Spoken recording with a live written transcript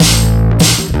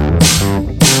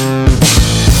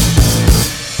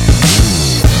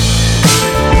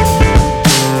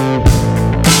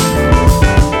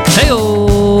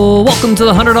to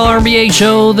the $100 MBA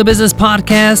Show, the business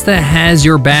podcast that has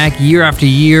your back year after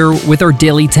year with our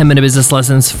daily 10-minute business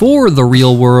lessons for the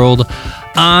real world.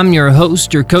 I'm your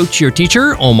host, your coach, your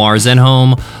teacher, Omar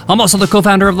Zenhom. I'm also the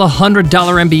co-founder of the $100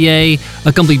 MBA,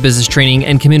 a complete business training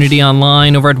and community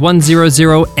online over at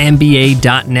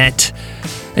 100mba.net.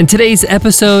 And today's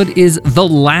episode is the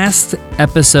last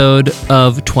episode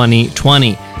of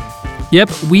 2020.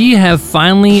 Yep, we have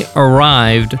finally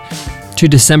arrived to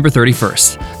December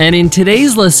 31st. And in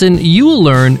today's lesson, you will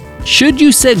learn, should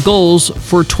you set goals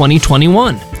for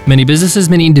 2021? Many businesses,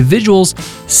 many individuals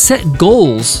set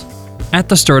goals at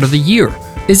the start of the year.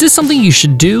 Is this something you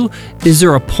should do? Is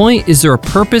there a point? Is there a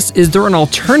purpose? Is there an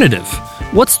alternative?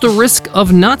 What's the risk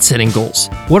of not setting goals?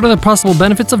 What are the possible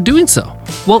benefits of doing so?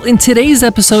 Well, in today's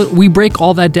episode, we break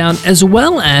all that down, as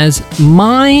well as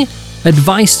my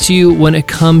advice to you when it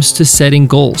comes to setting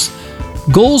goals.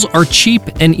 Goals are cheap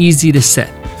and easy to set.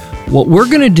 What we're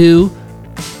going to do,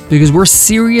 because we're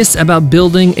serious about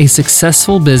building a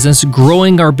successful business,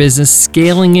 growing our business,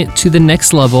 scaling it to the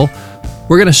next level,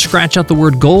 we're going to scratch out the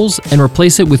word goals and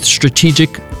replace it with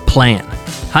strategic plan.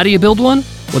 How do you build one?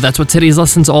 Well, that's what today's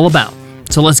lesson's all about.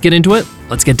 So let's get into it.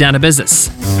 Let's get down to business.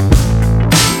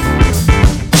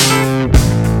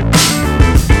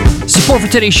 Support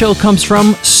for today's show comes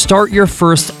from Start Your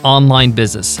First Online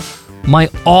Business, my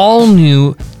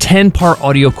all-new 10-part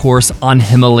audio course on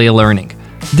Himalaya Learning.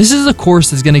 This is a course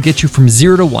that's going to get you from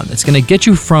 0 to 1. It's going to get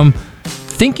you from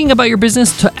thinking about your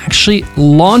business to actually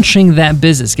launching that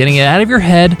business, getting it out of your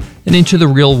head and into the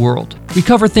real world. We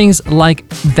cover things like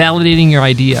validating your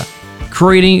idea,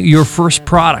 creating your first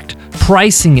product,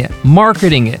 pricing it,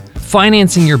 marketing it,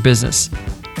 financing your business,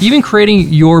 even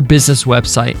creating your business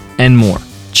website, and more.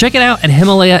 Check it out at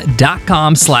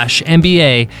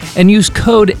himalaya.com/MBA and use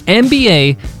code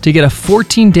MBA to get a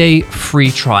 14-day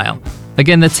free trial.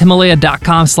 Again, that's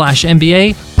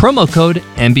himalaya.com/MBA, promo code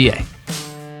MBA.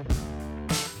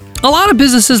 A lot of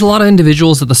businesses, a lot of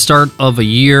individuals at the start of a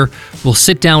year will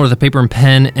sit down with a paper and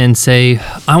pen and say,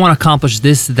 I want to accomplish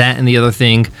this, that, and the other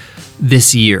thing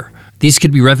this year. These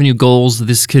could be revenue goals.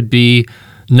 This could be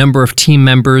number of team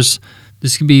members.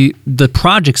 This could be the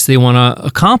projects they want to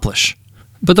accomplish.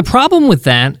 But the problem with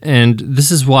that, and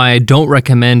this is why I don't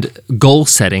recommend goal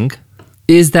setting,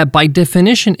 is that by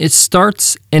definition, it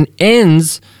starts and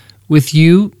ends with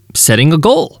you setting a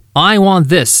goal. I want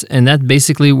this, and that's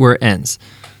basically where it ends.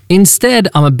 Instead,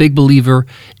 I'm a big believer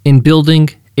in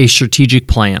building a strategic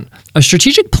plan. A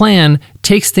strategic plan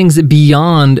takes things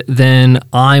beyond than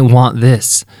I want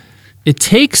this. It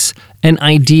takes an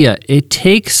idea, it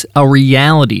takes a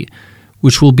reality,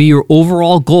 which will be your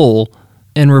overall goal,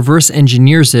 and reverse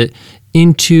engineers it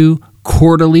into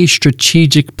quarterly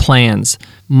strategic plans,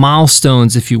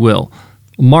 milestones, if you will,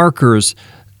 markers,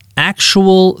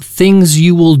 actual things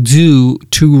you will do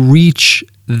to reach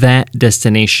that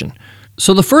destination.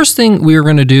 So the first thing we are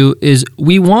going to do is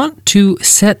we want to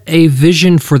set a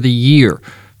vision for the year.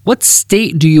 What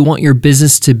state do you want your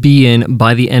business to be in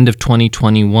by the end of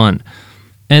 2021?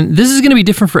 And this is going to be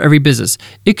different for every business.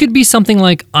 It could be something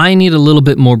like, I need a little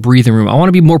bit more breathing room. I want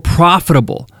to be more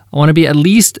profitable. I want to be at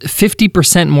least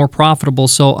 50% more profitable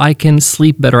so I can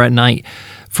sleep better at night.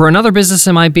 For another business,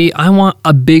 it might be, I want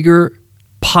a bigger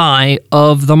pie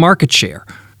of the market share.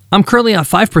 I'm currently at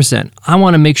 5%. I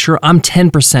want to make sure I'm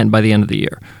 10% by the end of the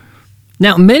year.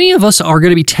 Now, many of us are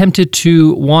going to be tempted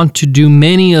to want to do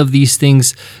many of these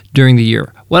things during the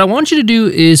year. What I want you to do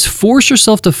is force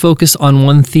yourself to focus on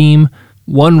one theme,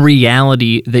 one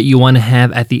reality that you want to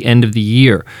have at the end of the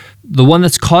year. The one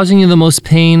that's causing you the most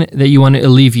pain that you want to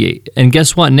alleviate. And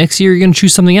guess what? Next year, you're going to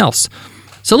choose something else.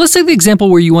 So let's take the example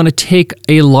where you want to take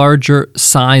a larger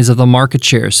size of the market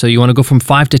share. So you want to go from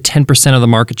 5 to 10% of the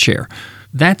market share.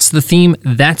 That's the theme.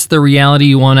 That's the reality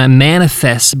you want to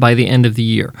manifest by the end of the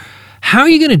year. How are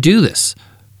you going to do this?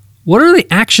 What are the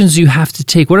actions you have to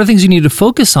take? What are things you need to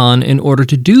focus on in order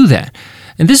to do that?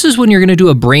 And this is when you're going to do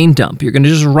a brain dump. You're going to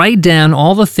just write down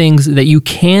all the things that you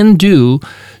can do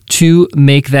to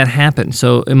make that happen.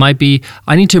 So it might be,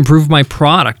 I need to improve my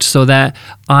product so that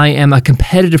I am a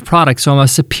competitive product, so I'm a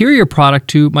superior product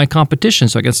to my competition,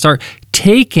 so I can start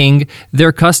taking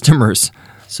their customers.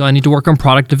 So I need to work on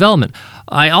product development.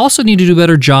 I also need to do a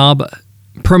better job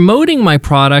promoting my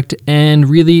product and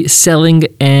really selling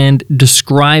and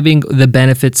describing the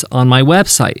benefits on my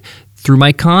website through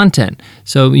my content.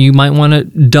 So you might want to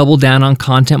double down on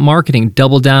content marketing,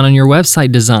 double down on your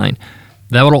website design.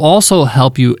 That will also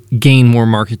help you gain more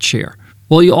market share.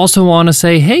 Well, you also want to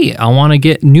say, hey, I want to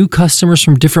get new customers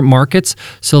from different markets,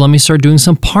 so let me start doing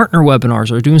some partner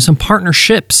webinars or doing some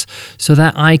partnerships so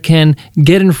that I can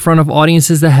get in front of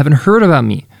audiences that haven't heard about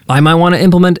me. I might want to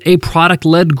implement a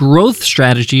product-led growth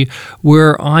strategy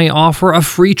where I offer a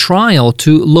free trial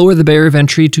to lower the barrier of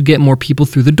entry to get more people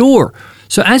through the door.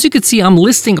 So as you can see, I'm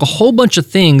listing a whole bunch of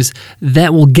things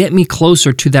that will get me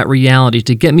closer to that reality,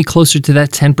 to get me closer to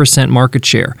that 10% market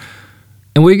share.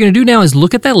 And what you're going to do now is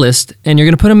look at that list and you're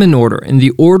going to put them in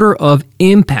the order of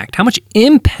impact. How much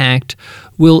impact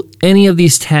will any of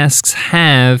these tasks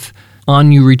have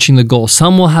on you reaching the goal?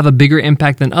 Some will have a bigger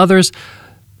impact than others.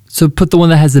 So put the one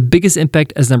that has the biggest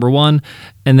impact as number one,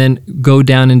 and then go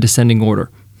down in descending order.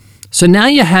 So now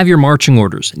you have your marching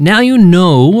orders. Now you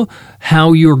know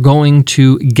how you're going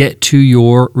to get to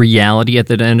your reality at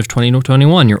the end of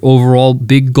 2021, your overall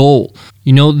big goal.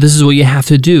 You know this is what you have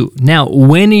to do. Now,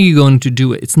 when are you going to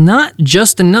do it? It's not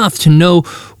just enough to know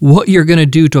what you're going to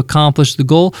do to accomplish the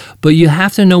goal, but you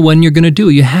have to know when you're going to do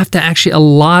it. You have to actually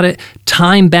allot it,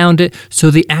 time-bound it, so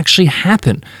they actually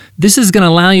happen. This is going to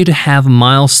allow you to have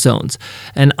milestones.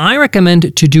 And I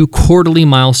recommend to do quarterly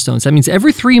milestones. That means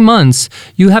every 3 months,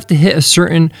 you have to hit a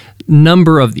certain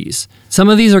number of these. Some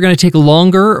of these are going to take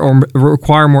longer or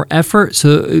require more effort.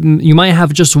 So you might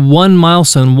have just one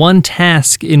milestone, one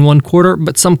task in one quarter,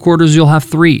 but some quarters you'll have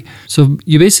 3. So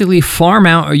you basically farm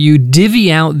out or you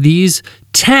divvy out these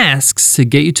tasks to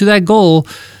get you to that goal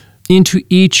into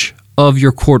each of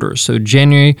your quarters. So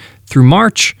January through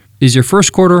March is your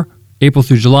first quarter. April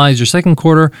through July is your second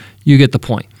quarter. You get the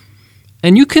point.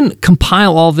 And you can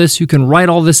compile all this, you can write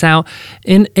all this out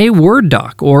in a Word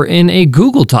doc or in a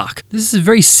Google Doc. This is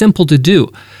very simple to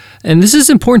do. And this is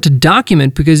important to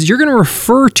document because you're going to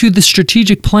refer to the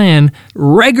strategic plan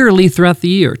regularly throughout the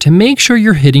year to make sure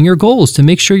you're hitting your goals, to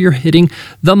make sure you're hitting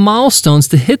the milestones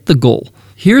to hit the goal.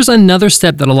 Here's another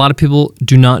step that a lot of people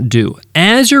do not do.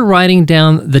 As you're writing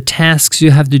down the tasks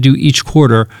you have to do each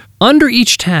quarter, under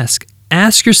each task,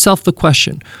 ask yourself the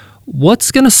question,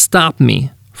 what's going to stop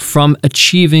me from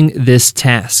achieving this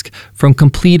task, from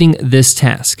completing this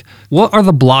task? What are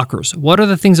the blockers? What are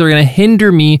the things that are going to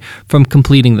hinder me from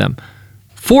completing them?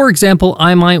 For example,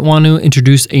 I might want to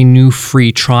introduce a new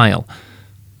free trial.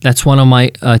 That's one of my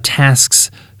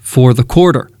tasks for the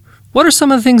quarter. What are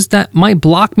some of the things that might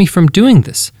block me from doing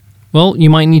this? Well, you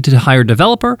might need to hire a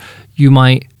developer. You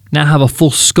might not have a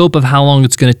full scope of how long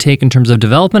it's going to take in terms of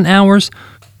development hours.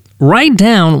 Write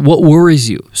down what worries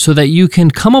you so that you can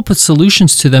come up with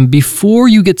solutions to them before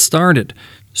you get started.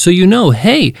 So you know,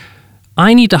 hey,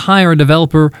 I need to hire a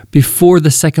developer before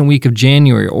the second week of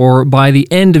January or by the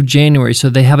end of January so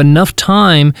they have enough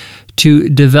time to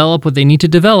develop what they need to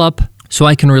develop so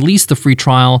I can release the free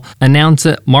trial, announce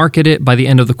it, market it by the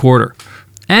end of the quarter.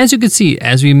 As you can see,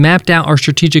 as we mapped out our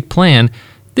strategic plan,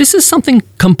 this is something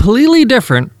completely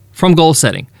different from goal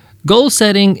setting. Goal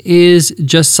setting is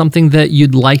just something that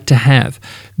you'd like to have.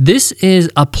 This is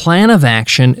a plan of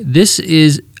action. This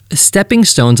is stepping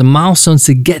stones and milestones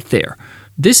to get there.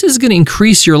 This is going to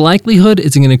increase your likelihood.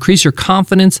 It's going to increase your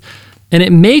confidence. And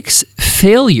it makes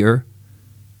failure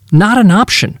not an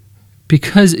option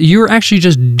because you're actually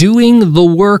just doing the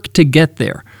work to get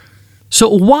there. So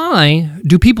why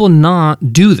do people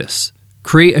not do this?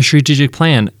 Create a strategic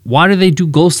plan. Why do they do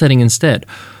goal setting instead?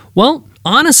 Well,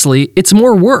 honestly, it's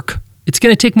more work. It's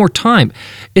going to take more time.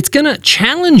 It's going to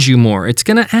challenge you more. It's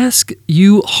going to ask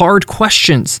you hard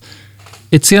questions.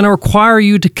 It's going to require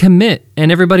you to commit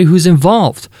and everybody who's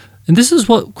involved. And this is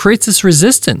what creates this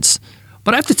resistance.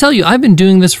 But I have to tell you, I've been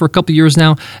doing this for a couple of years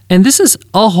now, and this is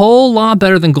a whole lot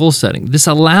better than goal setting. This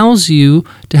allows you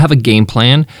to have a game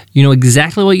plan. You know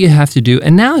exactly what you have to do,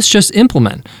 and now it's just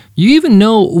implement. You even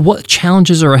know what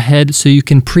challenges are ahead so you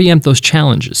can preempt those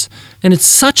challenges. And it's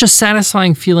such a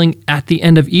satisfying feeling at the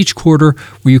end of each quarter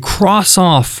where you cross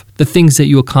off the things that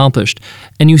you accomplished,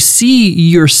 and you see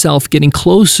yourself getting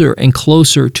closer and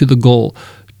closer to the goal,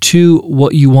 to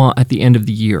what you want at the end of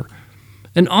the year.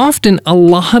 And often, a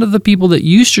lot of the people that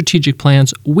use strategic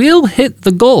plans will hit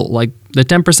the goal, like the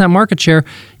 10% market share,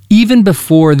 even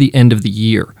before the end of the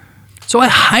year. So I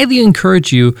highly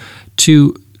encourage you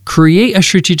to create a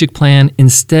strategic plan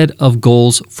instead of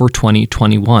goals for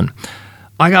 2021.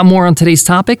 I got more on today's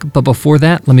topic, but before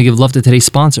that, let me give love to today's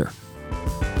sponsor.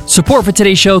 Support for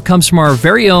today's show comes from our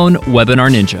very own Webinar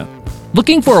Ninja.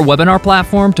 Looking for a webinar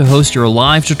platform to host your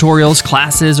live tutorials,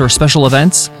 classes, or special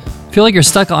events? Feel like you're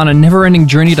stuck on a never-ending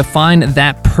journey to find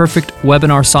that perfect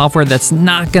webinar software that's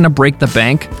not going to break the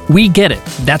bank? We get it.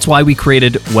 That's why we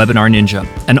created Webinar Ninja,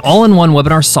 an all-in-one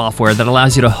webinar software that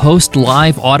allows you to host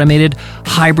live, automated,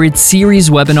 hybrid series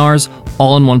webinars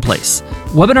all in one place.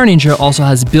 Webinar Ninja also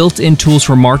has built-in tools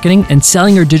for marketing and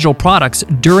selling your digital products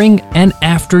during and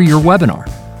after your webinar.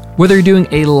 Whether you're doing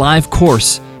a live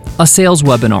course, a sales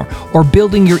webinar, or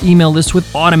building your email list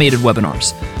with automated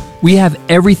webinars, we have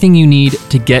everything you need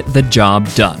to get the job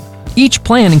done. Each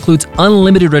plan includes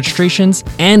unlimited registrations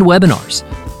and webinars.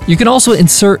 You can also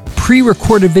insert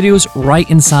pre-recorded videos right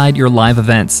inside your live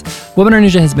events. Webinar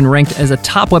Ninja has been ranked as a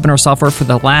top webinar software for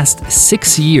the last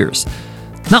 6 years.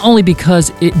 Not only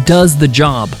because it does the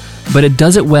job, but it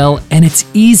does it well and it's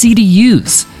easy to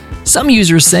use. Some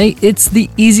users say it's the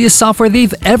easiest software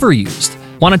they've ever used.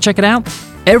 Want to check it out?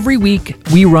 Every week,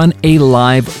 we run a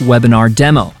live webinar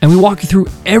demo, and we walk you through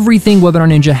everything Webinar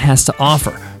Ninja has to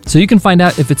offer, so you can find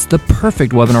out if it's the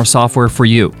perfect webinar software for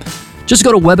you. Just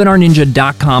go to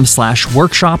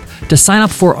webinarninja.com/workshop to sign up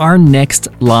for our next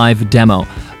live demo.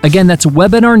 Again, that's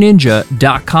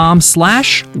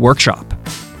webinarninja.com/workshop.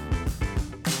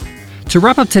 To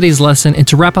wrap up today's lesson and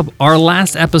to wrap up our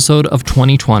last episode of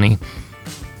 2020,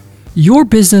 your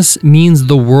business means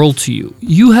the world to you.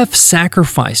 You have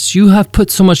sacrificed. You have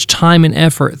put so much time and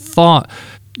effort, thought.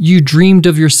 You dreamed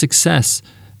of your success.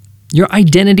 Your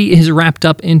identity is wrapped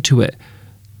up into it.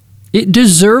 It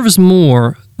deserves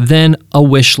more than a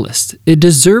wish list. It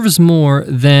deserves more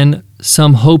than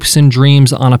some hopes and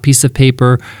dreams on a piece of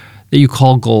paper that you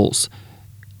call goals.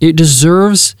 It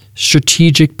deserves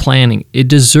strategic planning. It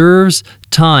deserves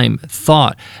time,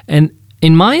 thought, and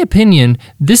in my opinion,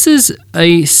 this is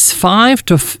a 5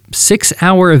 to 6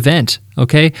 hour event,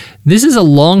 okay? This is a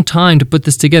long time to put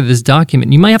this together, this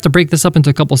document. You might have to break this up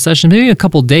into a couple sessions, maybe a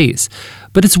couple days,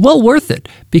 but it's well worth it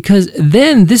because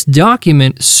then this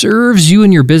document serves you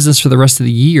and your business for the rest of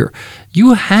the year.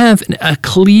 You have a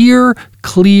clear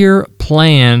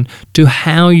plan to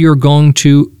how you're going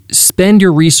to spend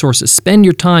your resources, spend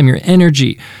your time, your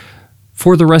energy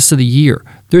for the rest of the year.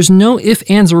 There's no ifs,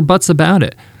 ands, or buts about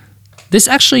it. This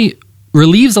actually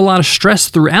relieves a lot of stress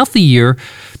throughout the year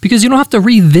because you don't have to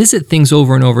revisit things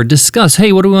over and over, discuss,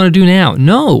 hey, what do we want to do now?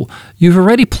 No, you've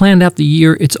already planned out the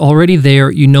year. It's already there.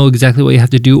 You know exactly what you have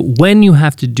to do, when you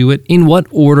have to do it, in what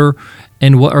order,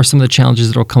 and what are some of the challenges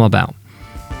that will come about.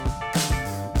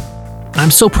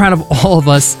 I'm so proud of all of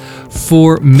us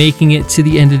for making it to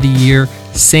the end of the year,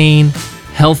 sane,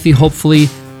 healthy, hopefully.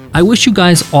 I wish you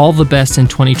guys all the best in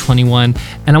 2021,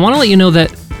 and I want to let you know that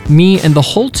me and the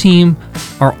whole team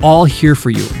are all here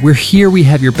for you. We're here, we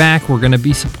have your back. We're going to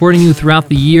be supporting you throughout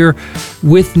the year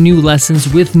with new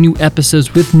lessons, with new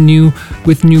episodes, with new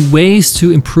ways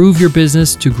to improve your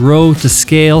business, to grow, to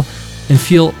scale, and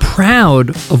feel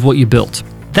proud of what you built.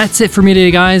 That's it for me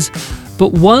today, guys.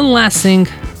 But one last thing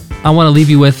I want to leave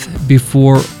you with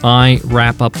before I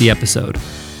wrap up the episode.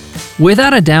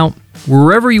 Without a doubt,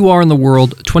 wherever you are in the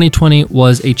world, 2020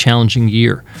 was a challenging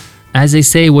year. As they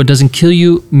say, what doesn't kill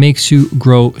you makes you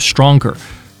grow stronger.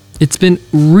 It's been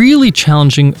really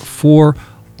challenging for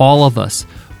all of us,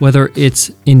 whether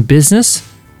it's in business,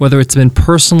 whether it's been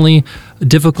personally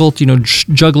difficult,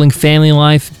 juggling family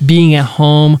life, being at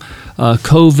home,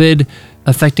 COVID,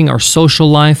 affecting our social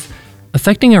life,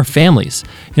 affecting our families.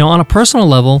 On a personal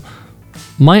level,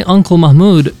 my uncle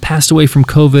Mahmoud passed away from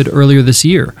COVID earlier this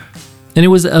year. And it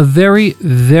was a very,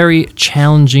 very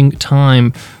challenging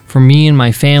time for me and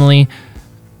my family,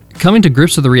 coming to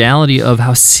grips with the reality of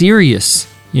how serious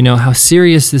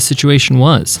this situation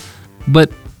was.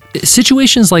 But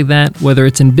situations like that, whether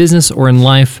it's in business or in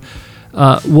life,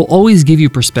 will always give you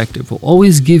perspective, will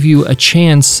always give you a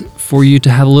chance for you to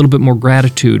have a little bit more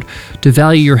gratitude, to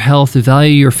value your health, to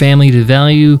value your family, to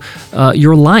value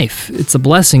your life. It's a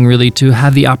blessing, really, to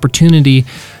have the opportunity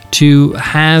to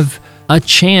have a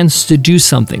chance to do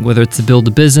something, whether it's to build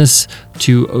a business,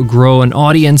 to grow an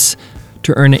audience,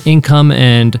 to earn an income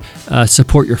and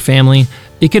support your family.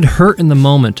 It could hurt in the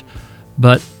moment,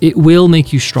 but it will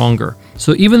make you stronger.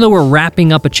 So even though we're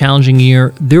wrapping up a challenging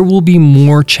year, there will be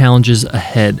more challenges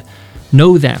ahead.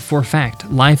 Know that for a fact.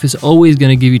 Life is always going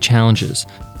to give you challenges,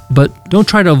 but don't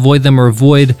try to avoid them or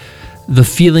avoid the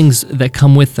feelings that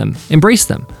come with them. Embrace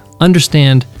them.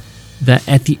 Understand that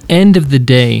at the end of the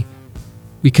day,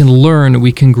 we can learn,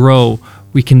 we can grow,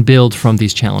 we can build from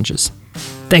these challenges.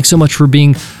 Thanks so much for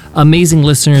being amazing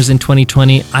listeners in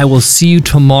 2020. I will see you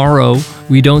tomorrow.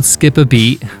 We don't skip a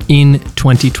beat in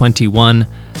 2021.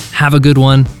 Have a good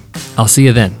one. I'll see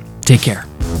you then. Take care.